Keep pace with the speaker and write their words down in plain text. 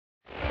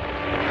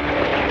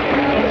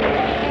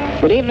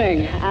Good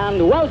evening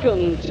and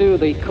welcome to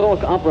the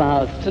Cork Opera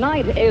House.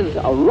 Tonight is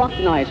a rock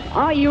night.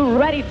 Are you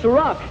ready to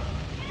rock?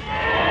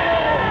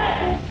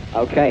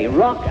 Okay,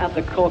 rock at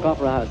the Cork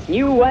Opera House.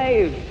 New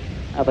wave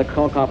at the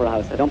Cork Opera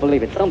House. I don't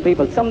believe it. Some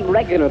people, some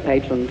regular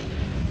patrons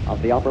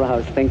of the Opera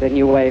House think that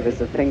new wave is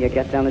the thing you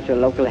get down at your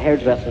local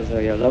hairdressers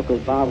or your local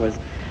barbers.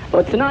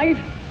 But tonight,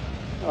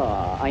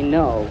 I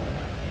know.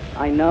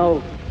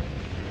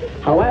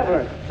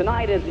 However,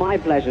 tonight is my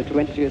pleasure to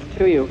introduce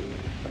to you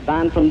a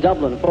band from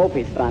Dublin, a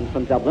four-piece band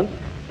from Dublin.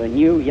 They're a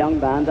new, young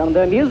band, and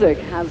their music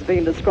has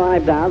been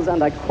described as,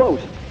 and I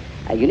quote,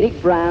 a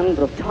unique brand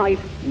of tight,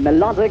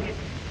 melodic,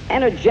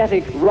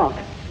 energetic rock.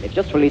 They've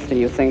just released a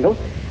new single,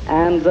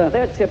 and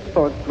they're tipped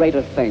for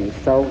greater things.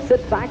 So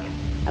sit back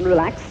and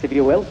relax, if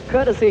you will,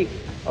 courtesy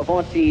of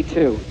RTE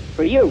 2.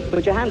 For you,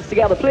 put your hands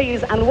together,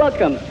 please, and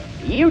welcome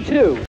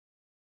U2.